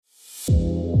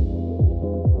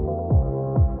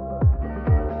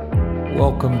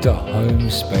Welcome to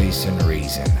Home, Space and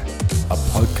Reason, a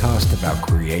podcast about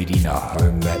creating a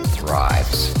home that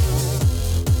thrives.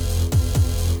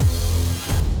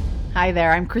 Hi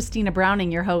there, I'm Christina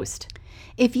Browning, your host.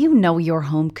 If you know your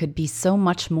home could be so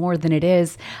much more than it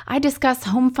is, I discuss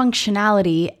home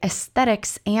functionality,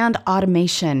 aesthetics, and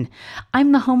automation.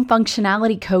 I'm the home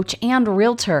functionality coach and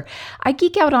realtor. I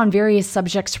geek out on various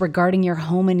subjects regarding your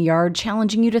home and yard,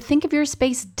 challenging you to think of your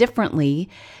space differently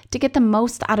to get the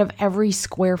most out of every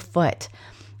square foot.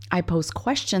 I pose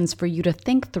questions for you to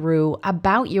think through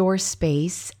about your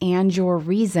space and your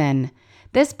reason.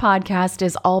 This podcast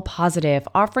is all positive,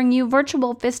 offering you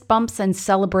virtual fist bumps and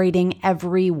celebrating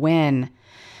every win.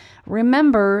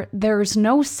 Remember, there's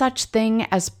no such thing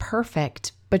as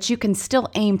perfect, but you can still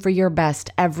aim for your best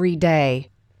every day.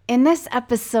 In this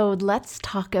episode, let's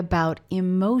talk about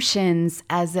emotions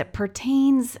as it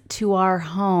pertains to our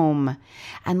home.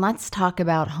 And let's talk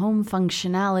about home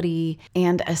functionality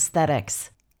and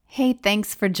aesthetics. Hey,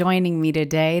 thanks for joining me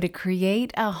today to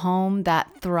create a home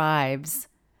that thrives.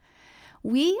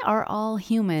 We are all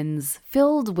humans,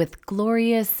 filled with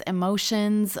glorious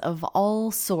emotions of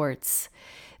all sorts.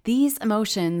 These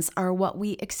emotions are what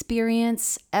we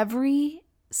experience every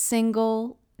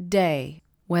single day,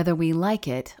 whether we like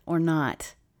it or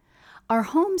not. Our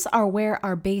homes are where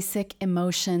our basic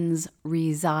emotions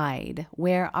reside,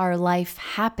 where our life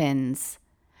happens.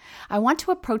 I want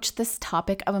to approach this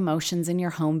topic of emotions in your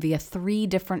home via 3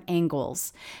 different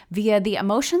angles. Via the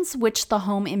emotions which the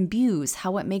home imbues,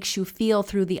 how it makes you feel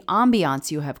through the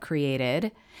ambiance you have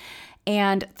created,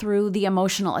 and through the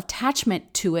emotional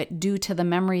attachment to it due to the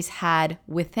memories had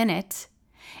within it,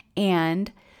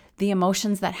 and the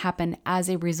emotions that happen as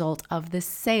a result of the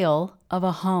sale of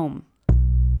a home.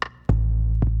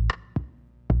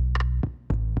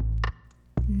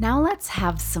 Now let's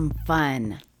have some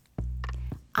fun.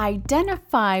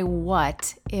 Identify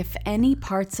what, if any,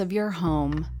 parts of your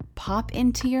home pop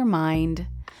into your mind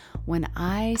when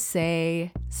I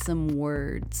say some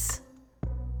words.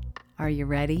 Are you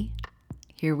ready?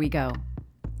 Here we go.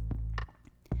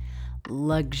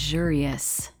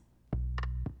 Luxurious.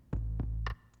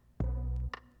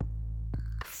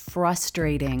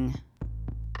 Frustrating.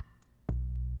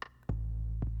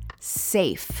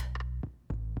 Safe.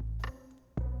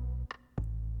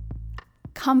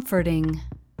 Comforting.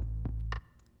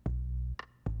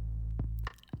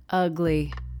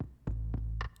 Ugly.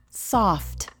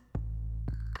 Soft.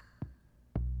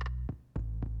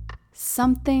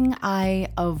 Something I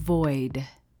avoid.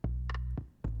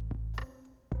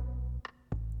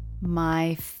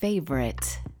 My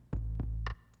favorite.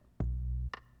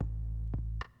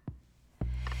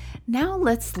 Now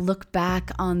let's look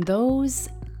back on those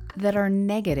that are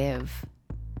negative.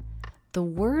 The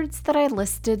words that I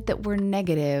listed that were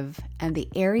negative and the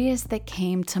areas that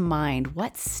came to mind,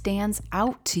 what stands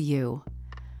out to you?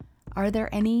 Are there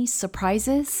any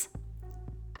surprises?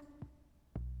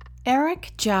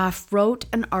 Eric Jaffe wrote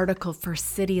an article for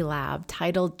CityLab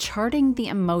titled Charting the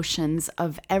Emotions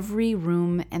of Every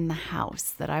Room in the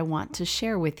House that I want to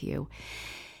share with you.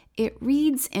 It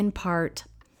reads in part,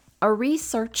 a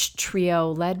research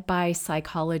trio led by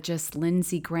psychologist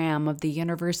Lindsey Graham of the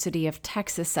University of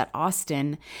Texas at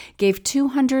Austin gave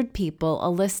 200 people a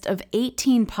list of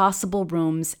 18 possible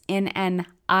rooms in an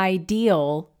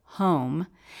ideal home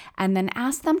and then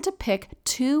asked them to pick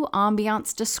 2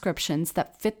 ambiance descriptions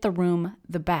that fit the room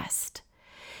the best.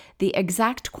 The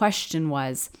exact question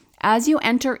was, as you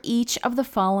enter each of the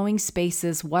following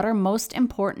spaces, what are most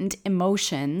important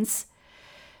emotions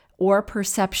or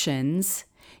perceptions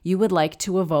you would like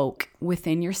to evoke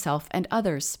within yourself and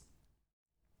others?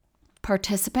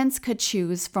 Participants could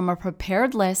choose from a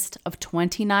prepared list of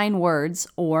 29 words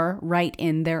or write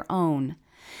in their own.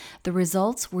 The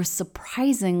results were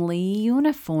surprisingly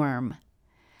uniform.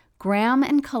 Graham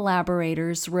and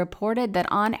collaborators reported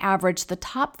that on average, the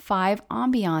top 5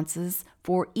 ambiances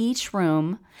for each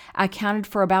room accounted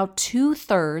for about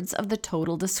 2/3 of the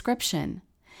total description.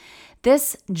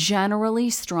 This generally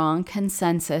strong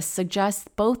consensus suggests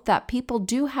both that people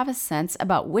do have a sense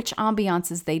about which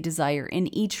ambiances they desire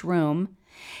in each room,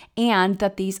 and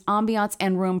that these ambiance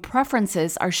and room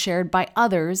preferences are shared by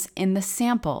others in the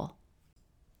sample.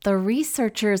 The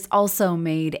researchers also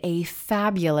made a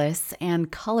fabulous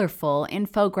and colorful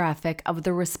infographic of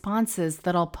the responses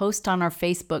that I'll post on our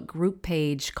Facebook group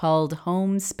page called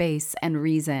Home, Space and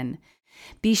Reason.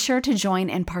 Be sure to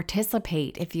join and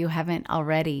participate if you haven't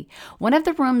already. One of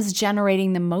the rooms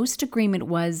generating the most agreement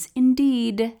was,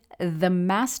 indeed, the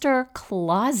master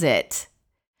closet.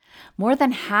 More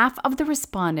than half of the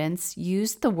respondents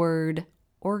used the word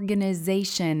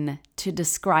organization to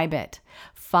describe it.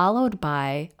 followed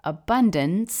by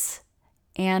abundance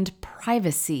and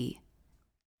privacy.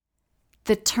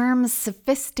 The term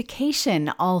sophistication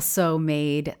also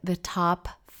made the top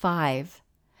 5.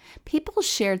 People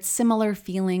shared similar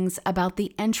feelings about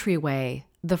the entryway,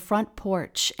 the front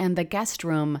porch, and the guest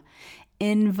room.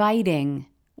 Inviting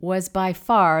was by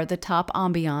far the top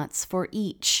ambiance for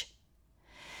each.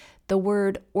 The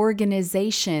word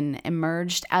organization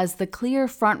emerged as the clear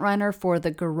frontrunner for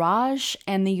the garage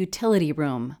and the utility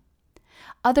room.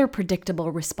 Other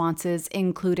predictable responses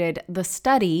included the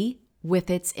study, with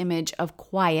its image of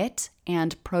quiet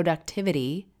and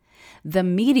productivity, the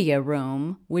media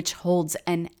room, which holds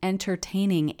an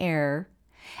entertaining air,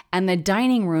 and the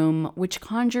dining room, which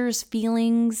conjures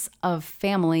feelings of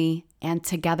family and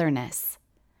togetherness.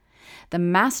 The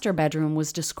master bedroom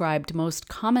was described most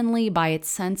commonly by its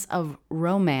sense of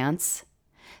romance.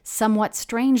 Somewhat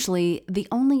strangely, the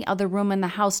only other room in the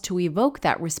house to evoke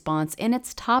that response in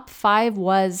its top 5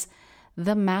 was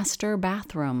the master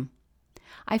bathroom.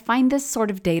 I find this sort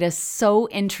of data so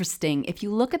interesting. If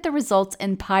you look at the results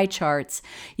in pie charts,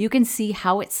 you can see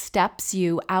how it steps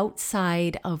you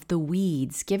outside of the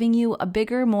weeds, giving you a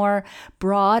bigger, more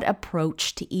broad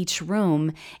approach to each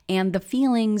room and the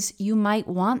feelings you might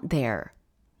want there.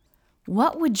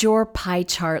 What would your pie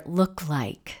chart look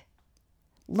like?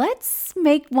 Let's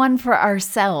make one for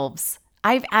ourselves.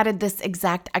 I've added this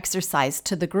exact exercise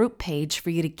to the group page for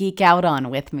you to geek out on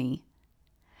with me.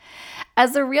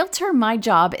 As a realtor, my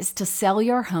job is to sell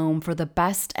your home for the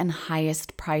best and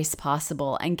highest price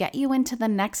possible and get you into the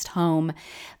next home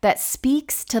that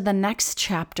speaks to the next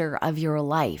chapter of your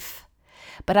life.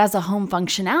 But as a home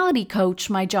functionality coach,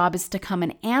 my job is to come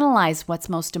and analyze what's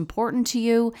most important to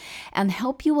you and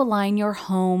help you align your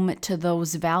home to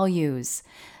those values,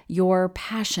 your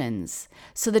passions,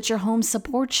 so that your home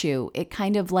supports you. It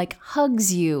kind of like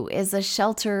hugs you, is a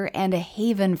shelter and a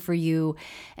haven for you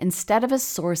instead of a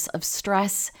source of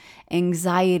stress,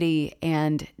 anxiety,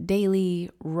 and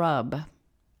daily rub.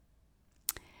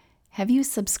 Have you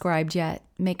subscribed yet?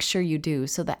 Make sure you do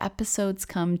so the episodes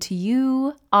come to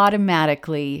you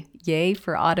automatically. Yay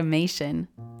for automation.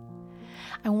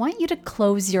 I want you to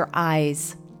close your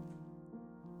eyes.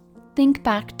 Think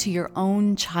back to your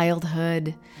own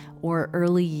childhood or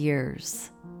early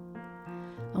years.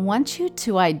 I want you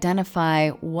to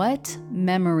identify what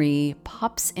memory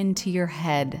pops into your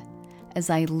head as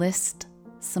I list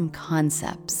some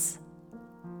concepts.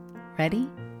 Ready?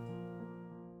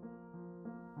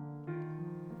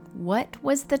 What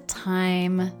was the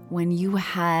time when you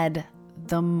had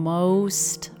the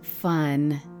most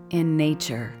fun in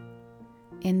nature,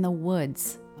 in the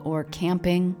woods or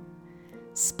camping?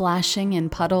 Splashing in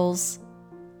puddles?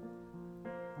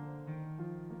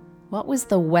 What was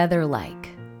the weather like?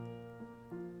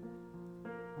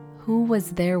 Who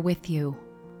was there with you?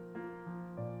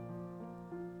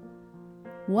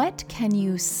 What can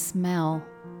you smell?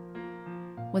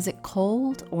 Was it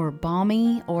cold or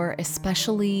balmy or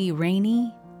especially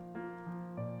rainy?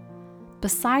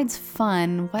 Besides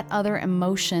fun, what other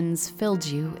emotions filled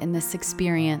you in this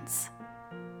experience?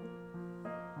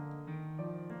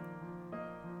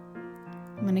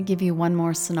 I'm going to give you one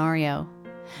more scenario.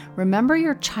 Remember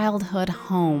your childhood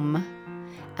home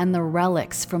and the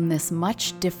relics from this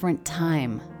much different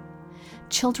time.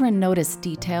 Children notice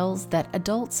details that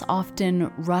adults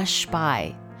often rush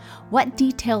by. What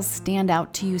details stand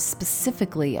out to you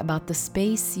specifically about the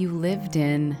space you lived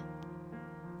in?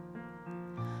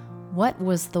 What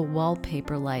was the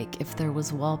wallpaper like, if there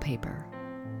was wallpaper?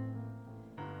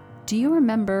 Do you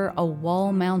remember a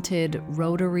wall-mounted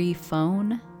rotary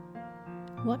phone?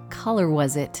 What color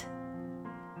was it?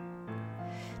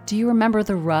 Do you remember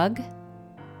the rug?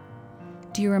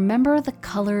 Do you remember the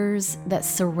colors that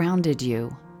surrounded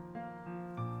you?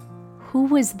 Who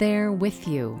was there with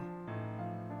you?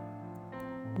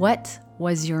 What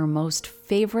was your most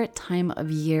favorite time of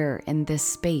year in this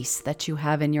space that you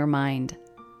have in your mind?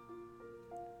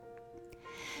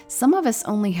 Some of us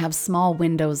only have small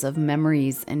windows of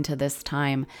memories into this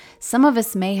time. Some of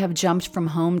us may have jumped from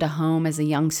home to home as a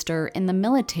youngster in the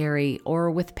military or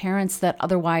with parents that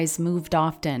otherwise moved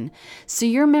often. So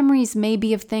your memories may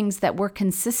be of things that were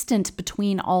consistent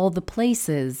between all the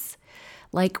places,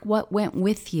 like what went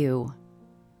with you.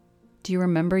 Do you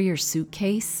remember your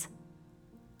suitcase?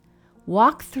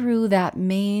 Walk through that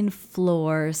main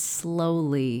floor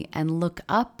slowly and look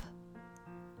up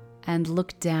and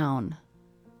look down.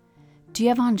 Do you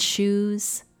have on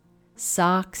shoes,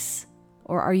 socks,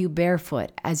 or are you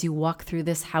barefoot as you walk through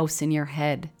this house in your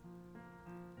head?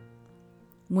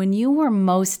 When you were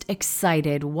most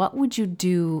excited, what would you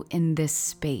do in this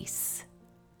space?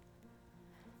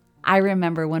 I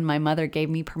remember when my mother gave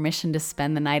me permission to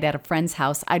spend the night at a friend's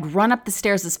house, I'd run up the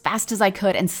stairs as fast as I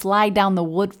could and slide down the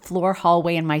wood floor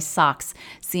hallway in my socks,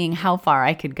 seeing how far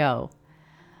I could go.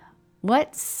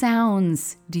 What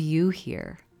sounds do you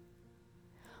hear?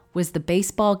 Was the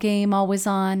baseball game always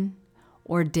on?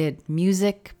 Or did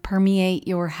music permeate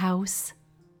your house?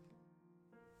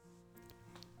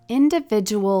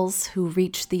 Individuals who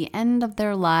reach the end of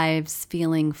their lives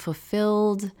feeling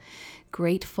fulfilled,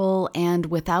 grateful, and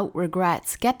without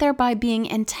regrets get there by being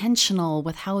intentional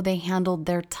with how they handled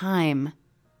their time.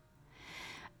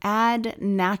 Add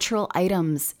natural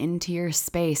items into your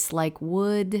space like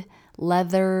wood,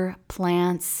 leather,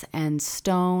 plants, and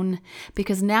stone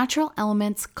because natural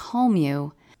elements calm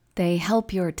you. They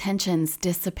help your tensions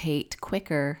dissipate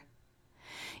quicker.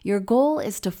 Your goal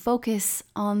is to focus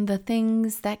on the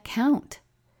things that count,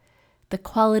 the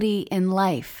quality in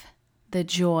life, the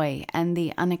joy, and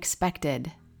the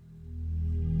unexpected.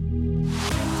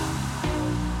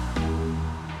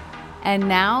 And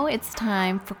now it's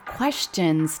time for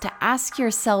questions to ask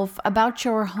yourself about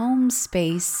your home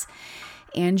space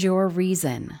and your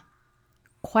reason.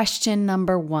 Question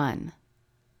number 1.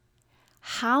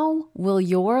 How will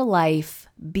your life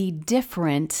be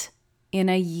different in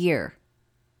a year?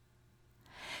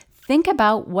 Think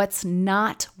about what's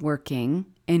not working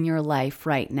in your life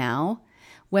right now,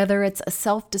 whether it's a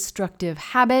self-destructive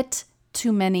habit,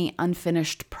 too many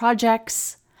unfinished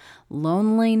projects,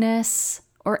 loneliness,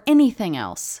 or anything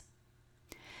else.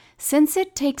 Since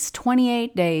it takes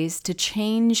 28 days to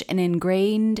change an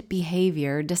ingrained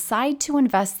behavior, decide to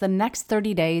invest the next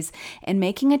 30 days in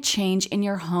making a change in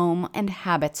your home and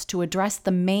habits to address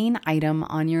the main item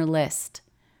on your list.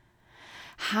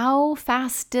 How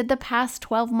fast did the past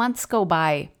 12 months go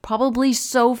by? Probably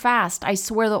so fast. I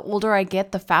swear the older I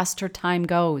get, the faster time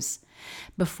goes.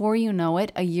 Before you know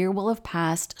it, a year will have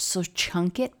passed, so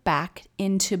chunk it back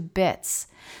into bits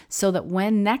so that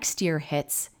when next year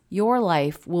hits, your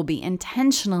life will be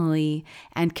intentionally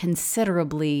and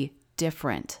considerably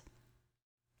different.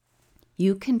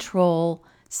 You control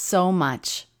so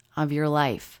much of your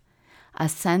life. A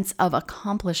sense of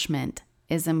accomplishment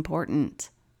is important.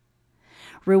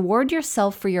 Reward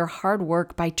yourself for your hard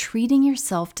work by treating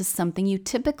yourself to something you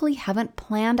typically haven't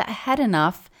planned ahead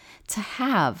enough to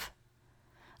have.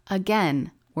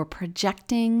 Again, we're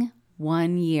projecting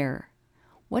 1 year.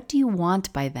 What do you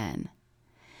want by then?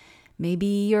 Maybe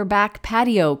your back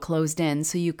patio closed in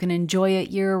so you can enjoy it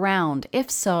year-round. If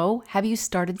so, have you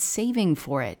started saving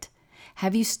for it?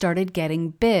 Have you started getting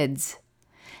bids?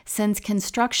 Since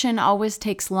construction always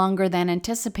takes longer than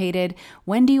anticipated,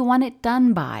 when do you want it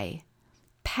done by?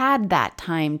 Pad that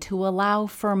time to allow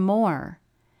for more.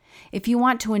 If you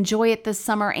want to enjoy it this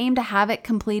summer, aim to have it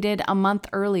completed a month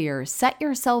earlier. Set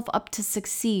yourself up to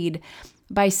succeed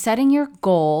by setting your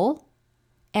goal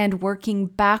and working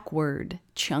backward,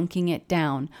 chunking it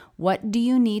down. What do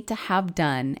you need to have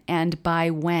done and by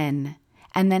when?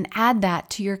 And then add that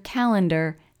to your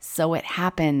calendar so it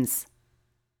happens.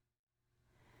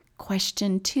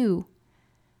 Question 2.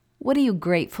 What are you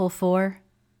grateful for?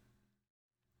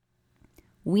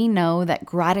 We know that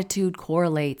gratitude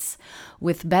correlates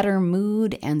with better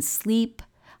mood and sleep,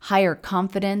 higher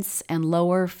confidence, and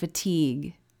lower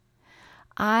fatigue.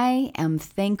 I am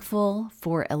thankful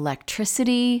for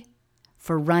electricity,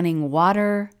 for running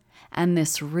water, and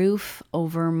this roof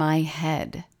over my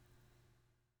head.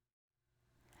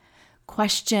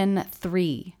 Question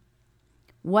 3.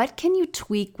 What can you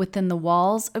tweak within the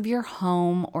walls of your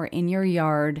home or in your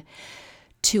yard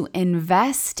to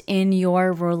invest in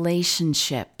your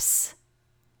relationships?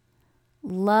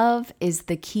 Love is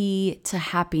the key to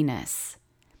happiness.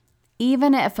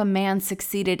 Even if a man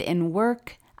succeeded in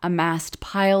work, amassed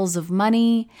piles of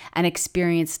money, and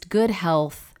experienced good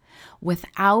health,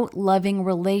 without loving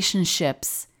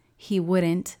relationships, he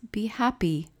wouldn't be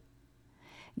happy.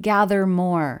 Gather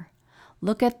more.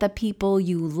 Look at the people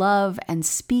you love and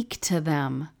speak to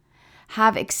them.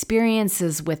 Have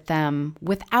experiences with them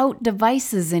without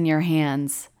devices in your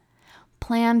hands.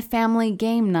 Plan family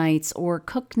game nights or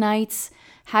cook nights.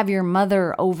 Have your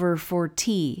mother over for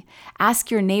tea.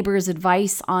 Ask your neighbor's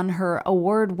advice on her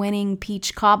award-winning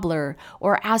peach cobbler,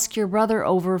 or ask your brother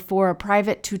over for a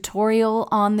private tutorial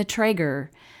on the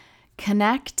Traeger.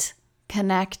 Connect,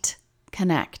 connect,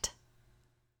 connect.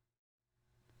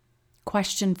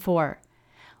 Question 4.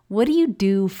 What do you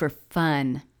do for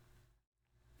fun?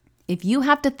 If you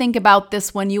have to think about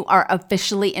this one, you are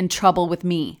officially in trouble with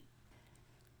me.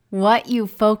 What you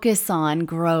focus on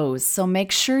grows, so make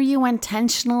sure you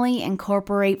intentionally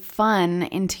incorporate fun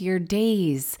into your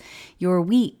days, your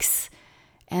weeks,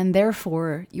 and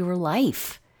therefore your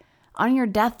life. On your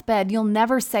deathbed, you'll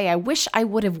never say, I wish I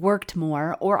would have worked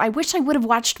more, or I wish I would have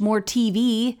watched more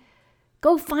TV.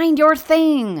 Go find your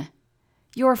thing,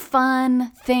 your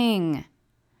fun thing.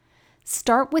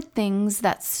 Start with things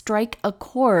that strike a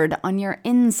chord on your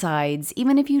insides,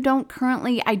 even if you don't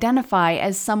currently identify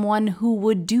as someone who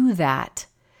would do that.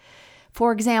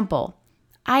 For example,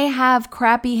 I have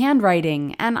crappy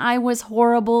handwriting and I was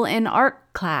horrible in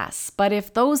art class, but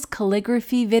if those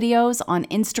calligraphy videos on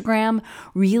Instagram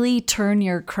really turn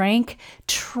your crank,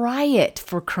 try it,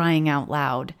 for crying out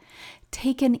loud.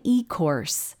 Take an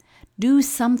e-course. Do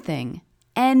something,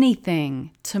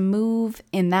 anything to move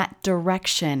in that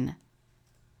direction.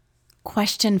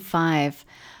 Question 5.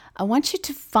 I want you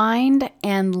to find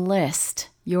and list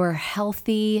your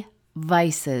healthy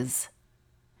vices.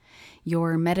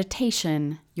 Your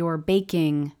meditation, your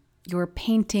baking, your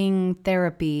painting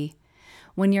therapy.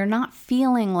 When you're not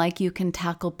feeling like you can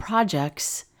tackle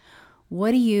projects, what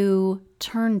do you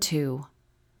turn to?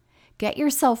 Get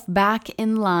yourself back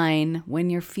in line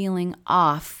when you're feeling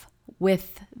off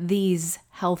with these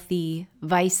healthy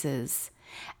vices,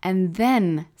 and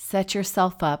then set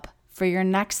yourself up for your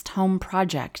next home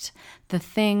project, the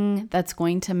thing that's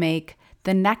going to make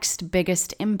the next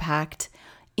biggest impact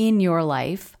in your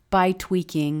life by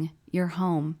tweaking your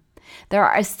home. There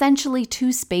are essentially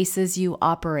 2 spaces you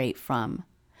operate from: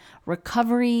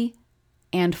 recovery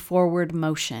and forward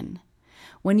motion.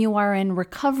 When you are in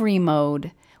recovery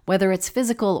mode, whether it's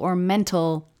physical or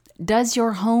mental, does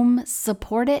your home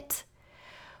support it?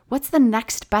 What's the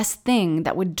next best thing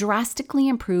that would drastically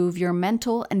improve your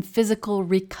mental and physical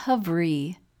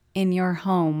recovery in your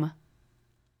home?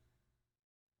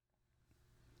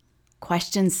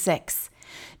 Question 6.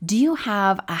 Do you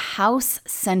have a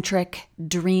house-centric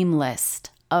dream list,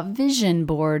 a vision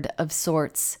board of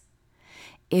sorts?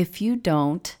 If you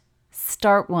don't,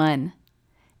 start one.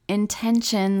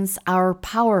 Intentions are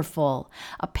powerful.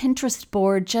 A Pinterest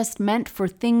board just meant for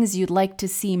things you'd like to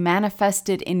see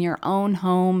manifested in your own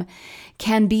home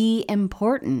can be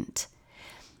important.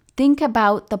 Think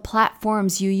about the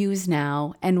platforms you use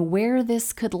now and where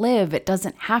this could live. It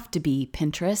doesn't have to be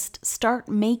Pinterest. Start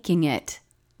making it.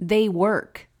 They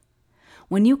work.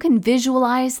 When you can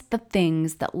visualize the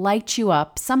things that light you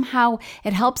up, somehow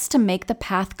it helps to make the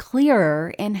path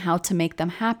clearer in how to make them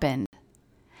happen.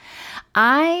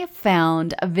 I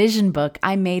found a vision book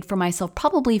I made for myself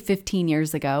probably 15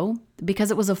 years ago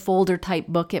because it was a folder type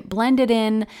book. It blended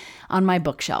in on my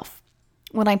bookshelf.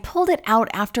 When I pulled it out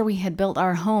after we had built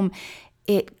our home,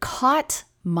 it caught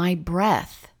my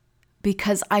breath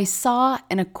because I saw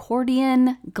an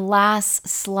accordion glass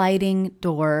sliding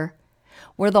door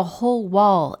where the whole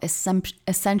wall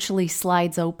essentially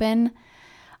slides open.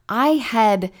 I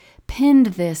had pinned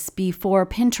this before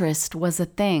Pinterest was a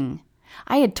thing.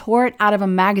 I had tore it out of a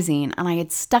magazine and I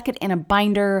had stuck it in a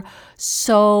binder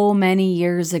so many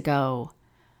years ago.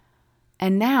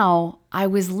 And now I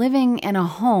was living in a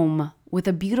home with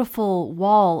a beautiful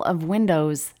wall of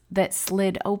windows that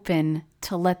slid open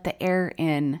to let the air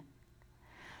in.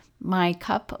 My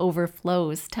cup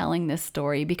overflows telling this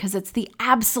story because it's the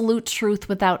absolute truth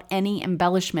without any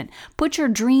embellishment. Put your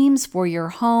dreams for your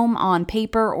home on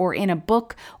paper or in a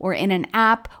book or in an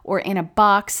app or in a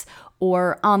box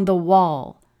or on the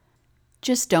wall.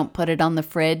 Just don't put it on the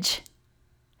fridge.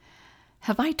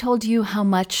 Have I told you how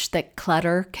much that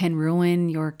clutter can ruin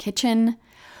your kitchen?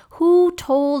 Who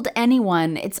told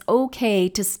anyone it's okay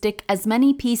to stick as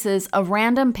many pieces of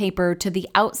random paper to the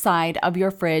outside of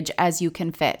your fridge as you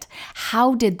can fit?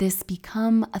 How did this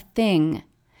become a thing?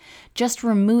 Just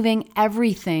removing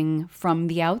everything from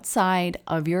the outside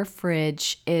of your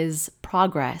fridge is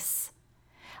progress.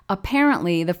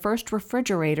 Apparently, the first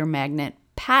refrigerator magnet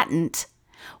patent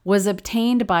was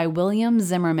obtained by William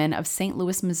Zimmerman of St.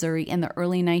 Louis, Missouri in the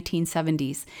early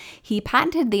 1970s. He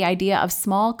patented the idea of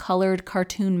small colored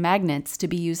cartoon magnets to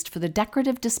be used for the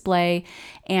decorative display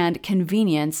and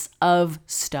convenience of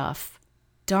stuff.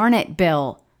 Darn it,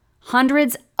 Bill.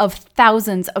 Hundreds of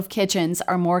thousands of kitchens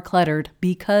are more cluttered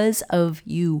because of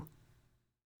you.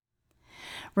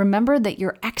 Remember that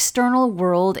your external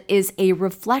world is a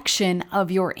reflection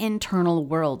of your internal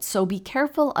world. So be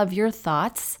careful of your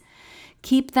thoughts.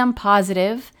 Keep them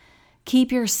positive.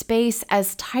 Keep your space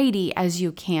as tidy as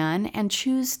you can and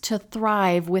choose to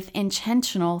thrive with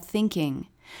intentional thinking.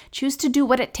 Choose to do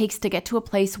what it takes to get to a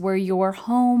place where your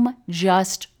home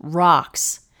just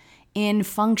rocks in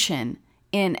function,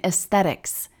 in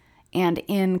aesthetics, and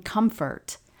in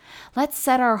comfort. Let's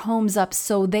set our homes up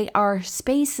so they are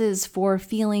spaces for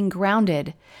feeling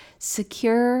grounded,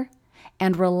 secure,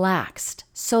 and relaxed,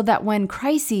 so that when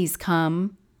crises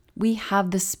come, we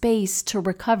have the space to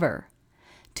recover,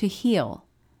 to heal,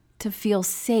 to feel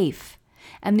safe,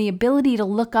 and the ability to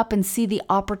look up and see the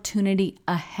opportunity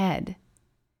ahead.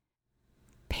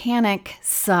 Panic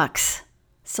sucks.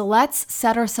 So let's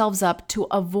set ourselves up to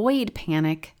avoid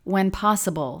panic when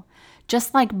possible.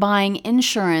 Just like buying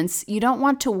insurance, you don't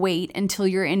want to wait until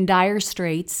you're in dire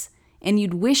straits and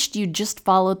you'd wished you'd just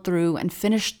followed through and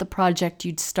finished the project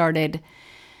you'd started.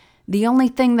 The only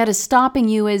thing that is stopping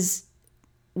you is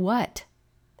what?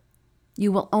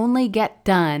 You will only get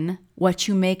done what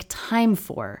you make time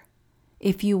for.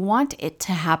 If you want it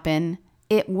to happen,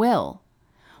 it will.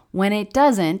 When it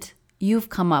doesn't, you've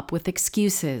come up with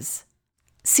excuses.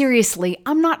 Seriously,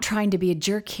 I'm not trying to be a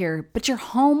jerk here, but your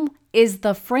home is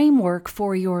the framework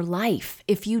for your life.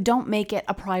 If you don't make it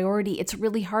a priority, it's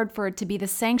really hard for it to be the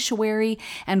sanctuary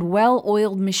and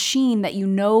well-oiled machine that you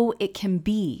know it can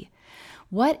be.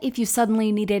 What if you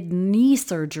suddenly needed knee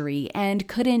surgery and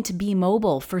couldn't be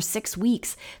mobile for 6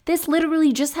 weeks? This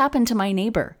literally just happened to my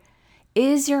neighbor.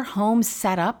 Is your home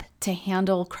set up to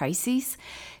handle crises?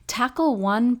 Tackle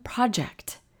one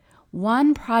project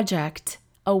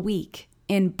a week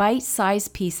in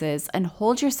bite-sized pieces and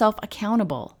hold yourself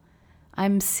accountable.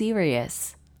 I'm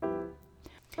serious.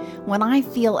 When I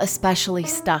feel especially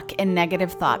stuck in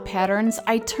negative thought patterns,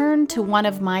 I turn to one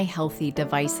of my healthy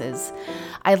devices.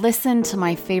 I listen to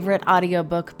my favorite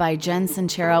audiobook by Jen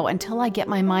Sincero until I get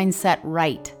my mindset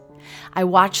right. I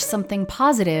watch something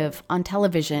positive on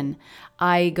television.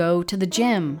 I go to the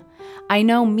gym. I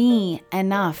know me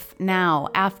enough now,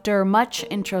 after much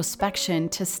introspection,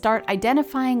 to start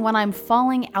identifying when I'm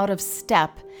falling out of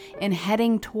step in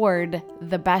heading toward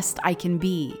the best I can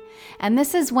be. And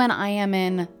this is when I am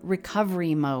in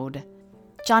recovery mode.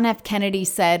 John F. Kennedy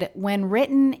said, when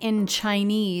written in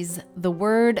Chinese, the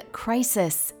word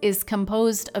crisis is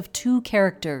composed of 2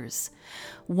 characters.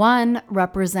 One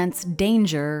represents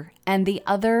danger, and the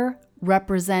other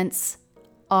represents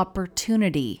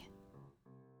opportunity.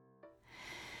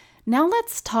 Now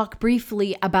let's talk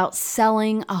briefly about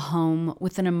selling a home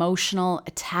with an emotional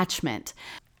attachment.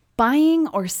 Buying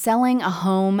or selling a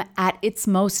home at its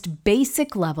most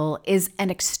basic level is an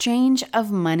exchange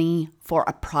of money for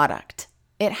a product.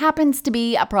 It happens to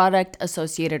be a product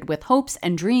associated with hopes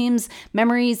and dreams,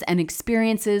 memories and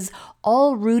experiences,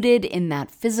 all rooted in that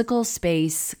physical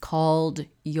space called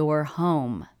your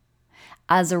home.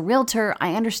 As a realtor,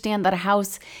 I understand that a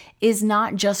house is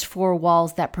not just 4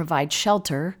 walls that provide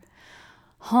shelter.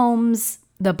 Homes,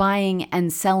 the buying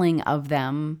and selling of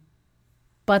them,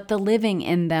 but the living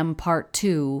in them part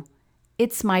 2,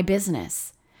 it's my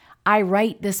business. I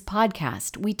write this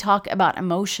podcast. We talk about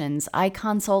emotions. I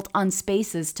consult on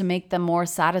spaces to make them more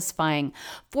satisfying.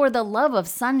 For the love of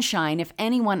sunshine, if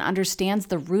anyone understands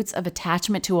the roots of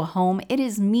attachment to a home, it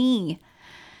is me.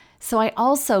 So I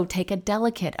also take a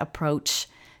delicate approach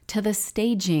to the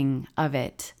staging of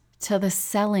it, to the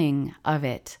selling of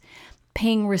it,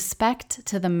 paying respect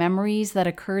to the memories that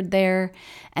occurred there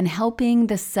and helping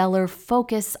the seller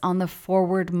focus on the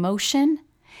forward motion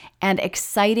and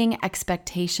exciting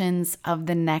expectations of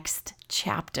the next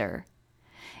chapter.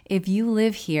 If you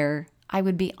live here, I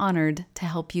would be honored to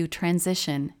help you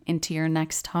transition into your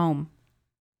next home.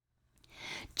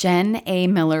 Jen A.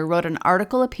 Miller wrote an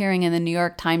article appearing in the New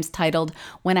York Times titled,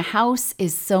 "When a House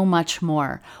is So Much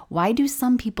More, Why Do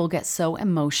Some People Get So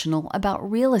Emotional About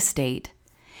Real Estate?"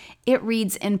 It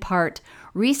reads in part,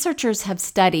 researchers have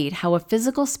studied how a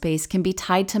physical space can be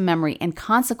tied to memory and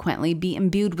consequently be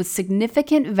imbued with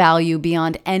significant value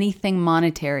beyond anything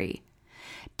monetary.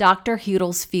 Dr.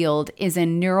 Hudel's field is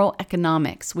in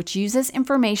neuroeconomics, which uses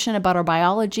information about our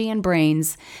biology and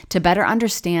brains to better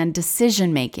understand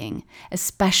decision-making,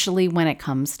 especially when it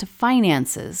comes to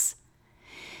finances.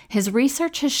 His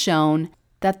research has shown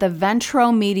that the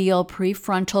ventromedial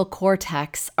prefrontal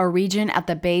cortex, a region at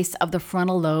the base of the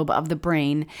frontal lobe of the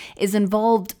brain, is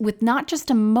involved with not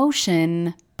just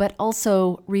emotion, but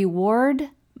also reward,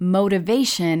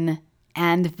 motivation,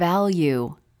 and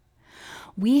value.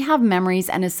 We have memories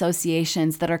and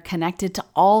associations that are connected to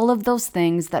all of those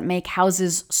things that make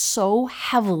houses so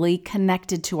heavily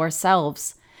connected to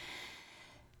ourselves.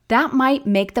 That might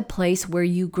make the place where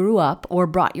you grew up or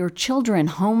brought your children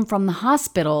home from the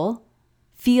hospital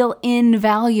feel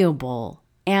invaluable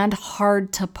and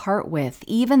hard to part with,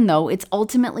 even though it's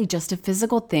ultimately just a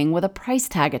physical thing with a price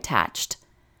tag attached.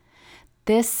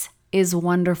 This is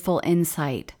wonderful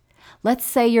insight. Let's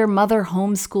say your mother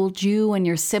homeschooled you and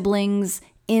your siblings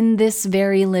in this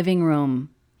very living room.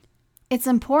 It's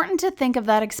important to think of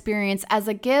that experience as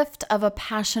a gift of a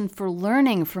passion for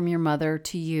learning from your mother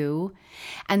to you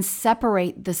and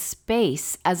separate the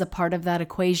space as a part of that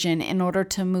equation in order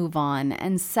to move on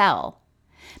and sell.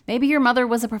 Maybe your mother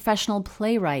was a professional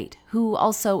playwright who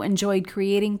also enjoyed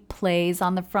creating plays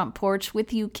on the front porch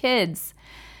with you kids.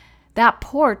 That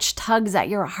porch tugs at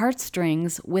your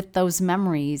heartstrings with those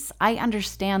memories. I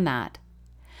understand that.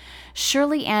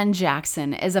 Shirley Ann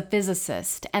Jackson is a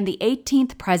physicist and the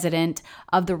 18th president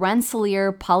of the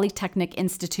Rensselaer Polytechnic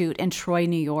Institute in Troy,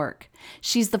 New York.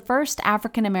 She's the first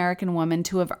African-American woman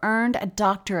to have earned a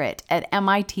doctorate at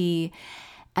MIT,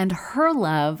 and her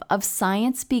love of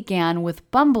science began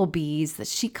with bumblebees that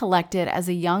she collected as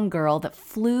a young girl that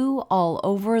flew all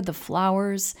over the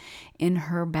flowers in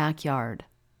her backyard.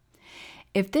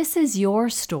 If this is your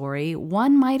story,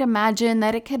 one might imagine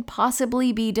that it could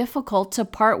possibly be difficult to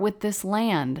part with this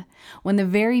land, when the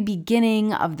very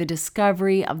beginning of the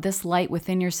discovery of this light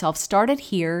within yourself started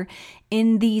here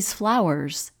in these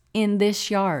flowers, in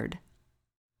this yard.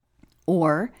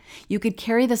 Or you could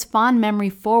carry this fond memory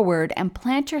forward and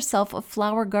plant yourself a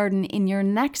flower garden in your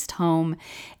next home,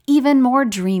 even more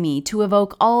dreamy, to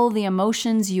evoke all the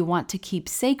emotions you want to keep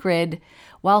sacred,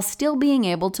 while still being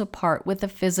able to part with the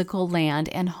physical land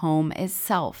and home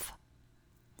itself.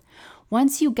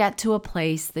 Once you get to a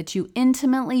place that you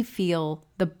intimately feel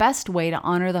the best way to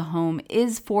honor the home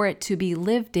is for it to be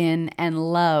lived in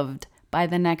and loved by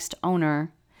the next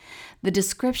owner, the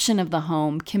description of the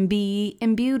home can be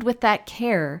imbued with that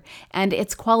care and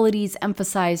its qualities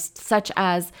emphasized, such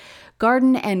as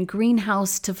garden and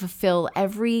greenhouse to fulfill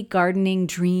every gardening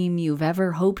dream you've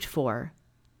ever hoped for.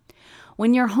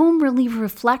 When your home really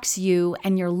reflects you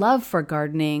and your love for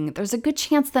gardening, there's a good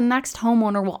chance the next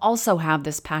homeowner will also have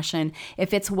this passion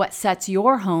if it's what sets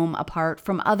your home apart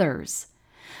from others.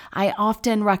 I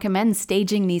often recommend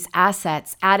staging these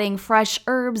assets, adding fresh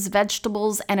herbs,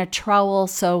 vegetables, and a trowel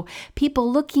so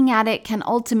people looking at it can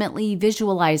ultimately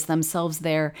visualize themselves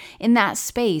there in that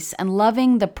space and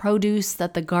loving the produce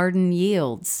that the garden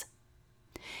yields.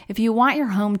 If you want your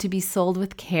home to be sold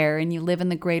with care and you live in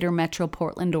the greater Metro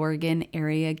Portland, Oregon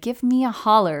area, give me a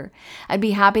holler. I'd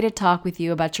be happy to talk with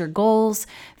you about your goals,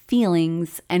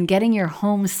 feelings, and getting your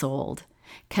home sold.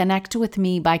 Connect with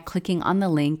me by clicking on the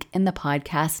link in the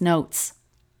podcast notes.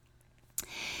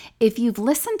 If you've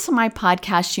listened to my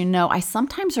podcast, you know I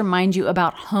sometimes remind you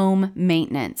about home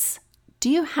maintenance. Do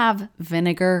you have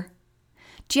vinegar?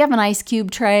 Do you have an ice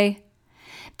cube tray?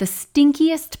 The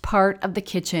stinkiest part of the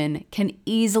kitchen can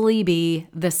easily be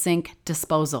the sink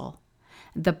disposal.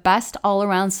 The best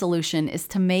all-around solution is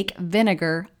to make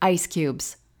vinegar ice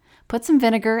cubes. Put some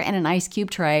vinegar in an ice cube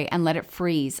tray and let it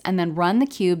freeze, and then run the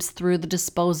cubes through the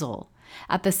disposal.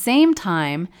 At the same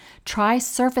time, try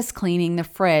surface cleaning the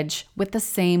fridge with the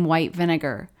same white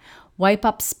vinegar. Wipe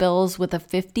up spills with a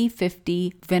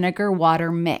 50-50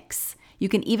 vinegar-water mix. You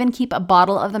can even keep a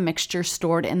bottle of the mixture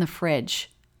stored in the fridge.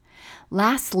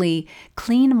 Lastly,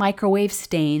 clean microwave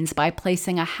stains by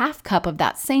placing a half cup of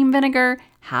that same vinegar,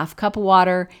 half cup of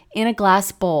water in a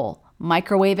glass bowl.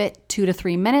 Microwave it 2 to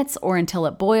 3 minutes or until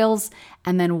it boils,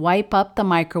 and then wipe up the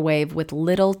microwave with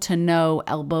little to no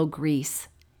elbow grease.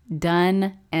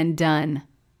 Done and done.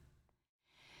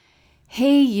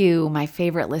 Hey you, my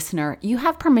favorite listener, you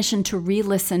have permission to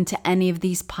re-listen to any of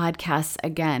these podcasts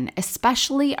again,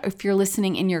 especially if you're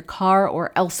listening in your car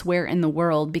or elsewhere in the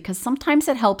world, because sometimes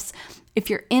it helps if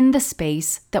you're in the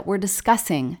space that we're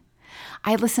discussing.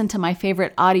 I listen to my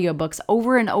favorite audiobooks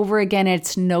over and over again, and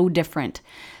it's no different.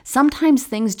 Sometimes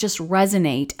things just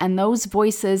resonate, and those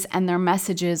voices and their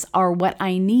messages are what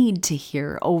I need to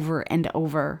hear over and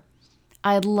over.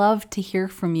 I'd love to hear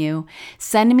from you.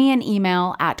 Send me an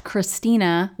email at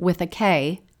Christina with a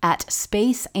K at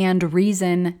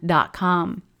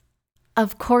spaceandreason.com.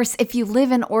 Of course, if you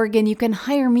live in Oregon, you can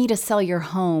hire me to sell your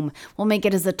home. We'll make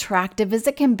it as attractive as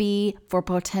it can be for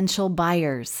potential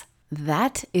buyers.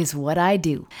 That is what I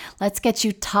do. Let's get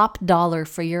you top dollar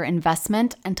for your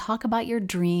investment and talk about your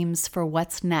dreams for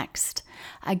what's next.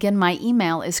 Again, my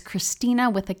email is Christina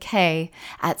with a K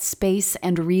at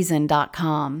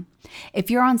spaceandreason.com. If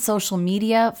you're on social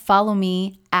media, follow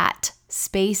me at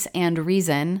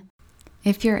spaceandreason.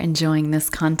 If you're enjoying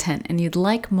this content and you'd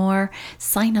like more,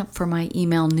 sign up for my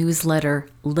email newsletter,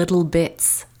 Little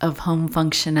Bits of Home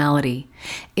Functionality.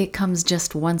 It comes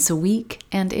just once a week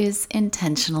and is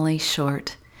intentionally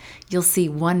short. You'll see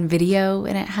one video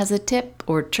and it has a tip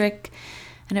or trick,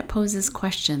 and it poses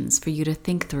questions for you to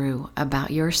think through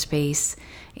about your space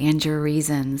and your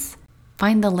reasons.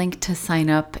 Find the link to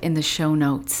sign up in the show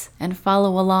notes and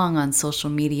follow along on social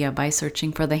media by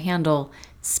searching for the handle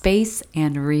Space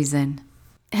and Reason.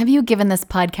 Have you given this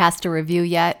podcast a review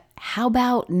yet? How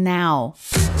about now?